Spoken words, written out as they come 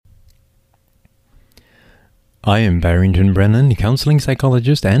I am Barrington Brennan, counseling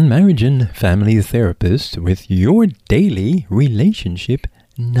psychologist and marriage and family therapist with your daily relationship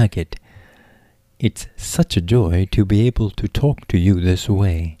nugget. It's such a joy to be able to talk to you this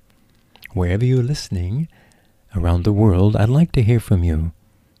way. Wherever you're listening around the world, I'd like to hear from you.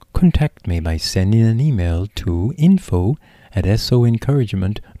 Contact me by sending an email to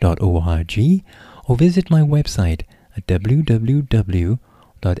info@soencouragement.org or visit my website at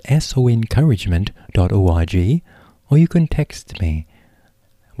www.soencouragement.org, or you can text me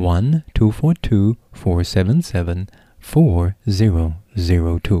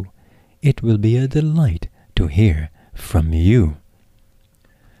 1-242-477-4002. It will be a delight to hear from you.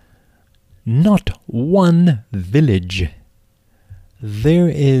 Not one village. There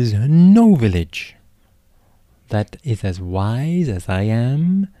is no village that is as wise as I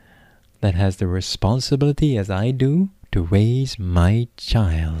am, that has the responsibility as I do to raise my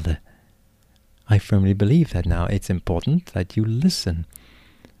child. I firmly believe that now it's important that you listen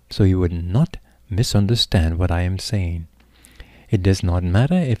so you would not misunderstand what I am saying. It does not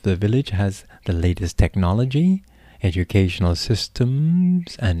matter if the village has the latest technology, educational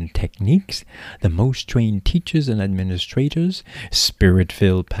systems and techniques, the most trained teachers and administrators,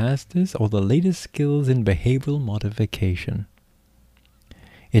 spirit-filled pastors, or the latest skills in behavioral modification.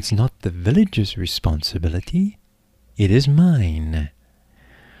 It's not the village's responsibility. It is mine.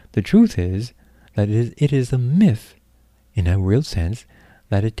 The truth is that it is a myth, in a real sense,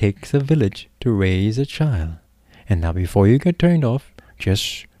 that it takes a village to raise a child. And now before you get turned off,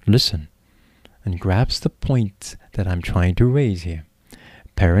 just listen and grasp the points that I'm trying to raise here.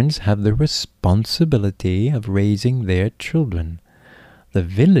 Parents have the responsibility of raising their children. The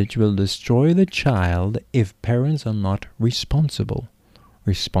village will destroy the child if parents are not responsible.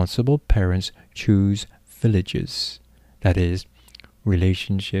 Responsible parents choose villages. That is,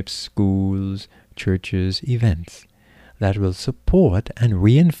 relationships, schools, churches, events that will support and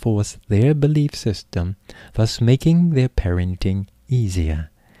reinforce their belief system, thus making their parenting easier.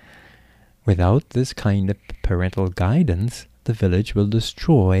 Without this kind of parental guidance, the village will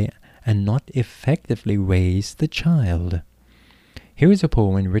destroy and not effectively raise the child. Here is a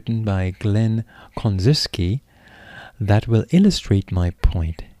poem written by Glenn Konczynski that will illustrate my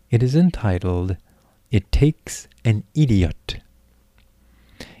point. It is entitled, "It Takes an Idiot."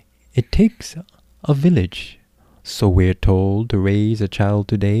 It takes a village, so we're told, to raise a child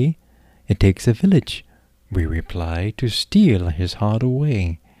today. It takes a village, we reply, to steal his heart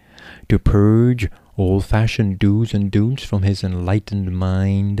away, to purge old-fashioned do's and don'ts from his enlightened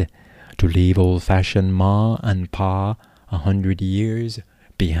mind, to leave old-fashioned ma and pa 100 years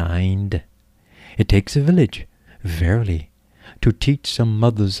behind. It takes a village, verily, to teach some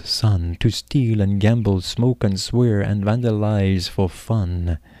mother's son to steal and gamble, smoke and swear and vandalize for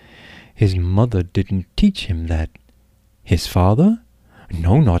fun. His mother didn't teach him that. His father?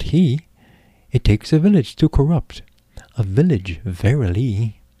 No, not he. It takes a village to corrupt, a village,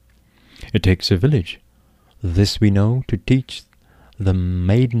 verily. It takes a village, this we know, to teach the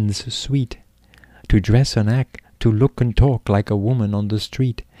maidens sweet, to dress and act, to look and talk like a woman on the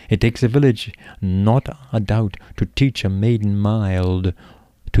street. It takes a village, not a doubt, to teach a maiden mild,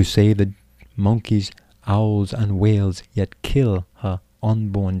 to save the monkeys, owls, and whales, yet kill her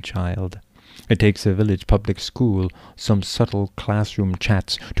unborn child. It takes a village public school, some subtle classroom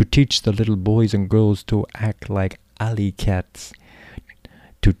chats, to teach the little boys and girls to act like alley cats,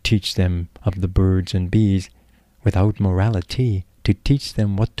 to teach them of the birds and bees without morality, to teach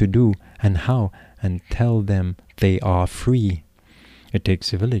them what to do and how, and tell them they are free. It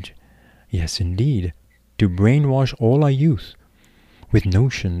takes a village, yes indeed, to brainwash all our youth with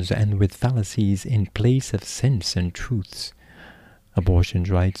notions and with fallacies in place of sense and truths. Abortion's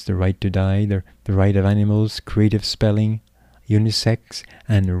rights, the right to die, the right of animals, creative spelling, unisex,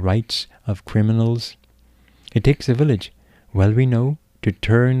 and rights of criminals. It takes a village, well we know, to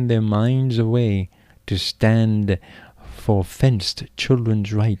turn their minds away, to stand for fenced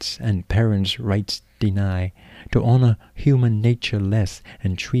children's rights and parents' rights deny, to honor human nature less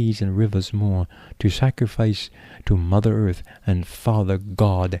and trees and rivers more, to sacrifice to Mother Earth and Father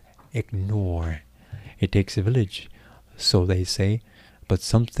God ignore. It takes a village, so they say, but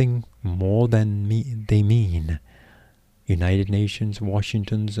something more than they mean. United Nations,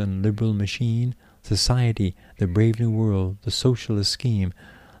 Washington's and liberal machine, society, the brave new world, the socialist scheme,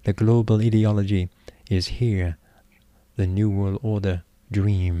 the global ideology is here, the new world order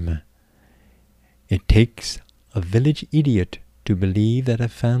dream. It takes a village idiot to believe that a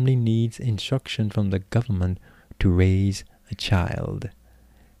family needs instruction from the government to raise a child.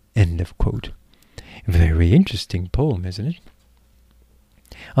 End of quote. Very interesting poem, isn't it?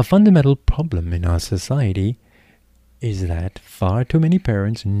 A fundamental problem in our society is that far too many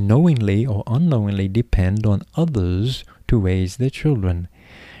parents knowingly or unknowingly depend on others to raise their children.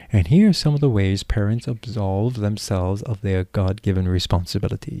 And here are some of the ways parents absolve themselves of their God-given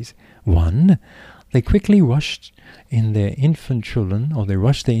responsibilities. 1, they quickly rush their infant children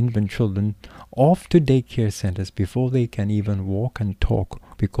off to daycare centers before they can even walk and talk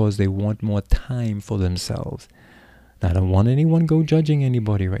because they want more time for themselves. Now, I don't want anyone go judging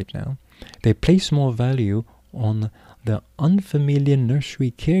anybody right now. They place more value on the unfamiliar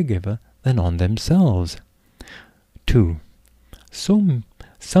nursery caregiver than on themselves. 2, some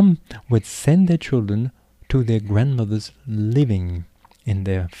would send their children to their grandmothers living in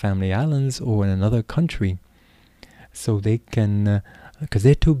their family islands or in another country so they can, because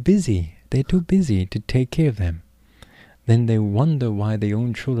they're too busy to take care of them. Then they wonder why their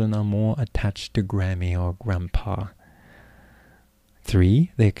own children are more attached to Grammy or Grandpa.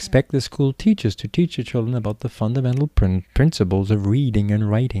 3, they expect the school teachers to teach their children about the fundamental principles of reading and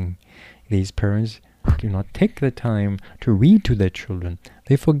writing. These parents do not take the time to read to their children.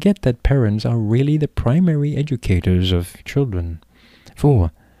 They forget that parents are really the primary educators of children.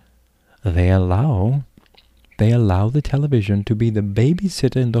 4, they allow the television to be the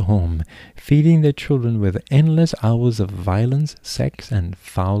babysitter in the home, feeding their children with endless hours of violence, sex, and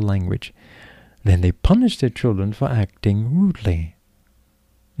foul language. Then they punish their children for acting rudely.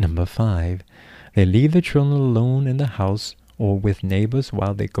 5, they leave the children alone in the house or with neighbors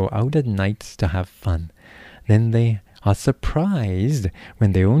while they go out at nights to have fun. Then they are surprised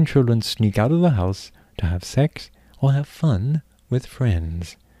when their own children sneak out of the house to have sex or have fun with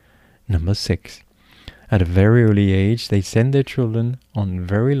friends. 6, at a very early age, they send their children on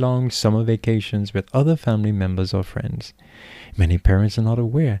very long summer vacations with other family members or friends. Many parents are not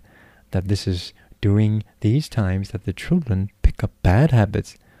aware that this is during these times that the children pick up bad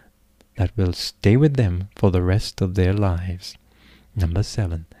habits that will stay with them for the rest of their lives.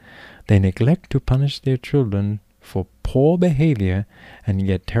 7, they neglect to punish their children for poor behavior and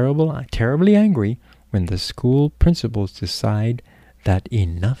get terribly angry when the school principals decide that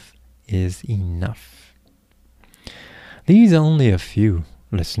enough is enough. These are only a few,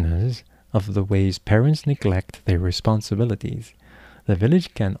 listeners, of the ways parents neglect their responsibilities. The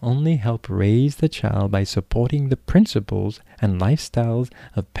village can only help raise the child by supporting the principles and lifestyles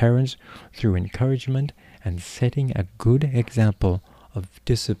of parents through encouragement and setting a good example of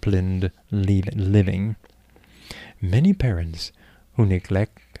disciplined living. Many parents who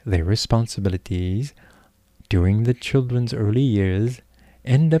neglect their responsibilities during the children's early years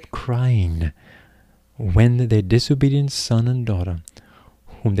end up crying when their disobedient son and daughter,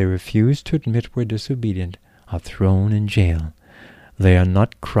 whom they refuse to admit were disobedient, are thrown in jail. They are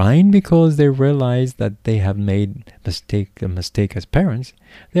not crying because they realize that they have made a mistake as parents.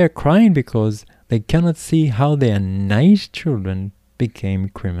 They are crying because they cannot see how their nice children became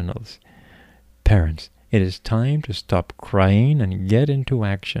criminals. Parents, it is time to stop crying and get into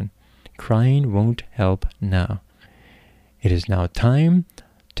action. Crying won't help now. It is now time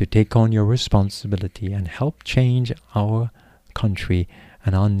to take on your responsibility and help change our country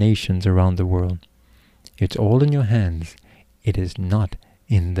and our nations around the world. It's all in your hands. It is not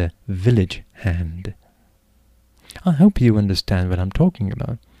in the village hand. I hope you understand what I'm talking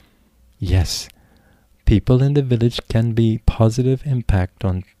about. Yes, people in the village can be positive impact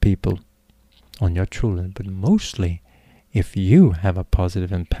on people, on your children, but mostly if you have a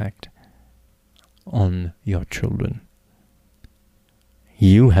positive impact on your children.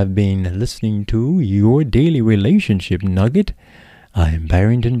 You have been listening to Your Daily Relationship Nugget. I am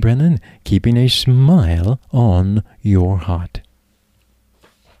Barrington Brennan, keeping a smile on your heart.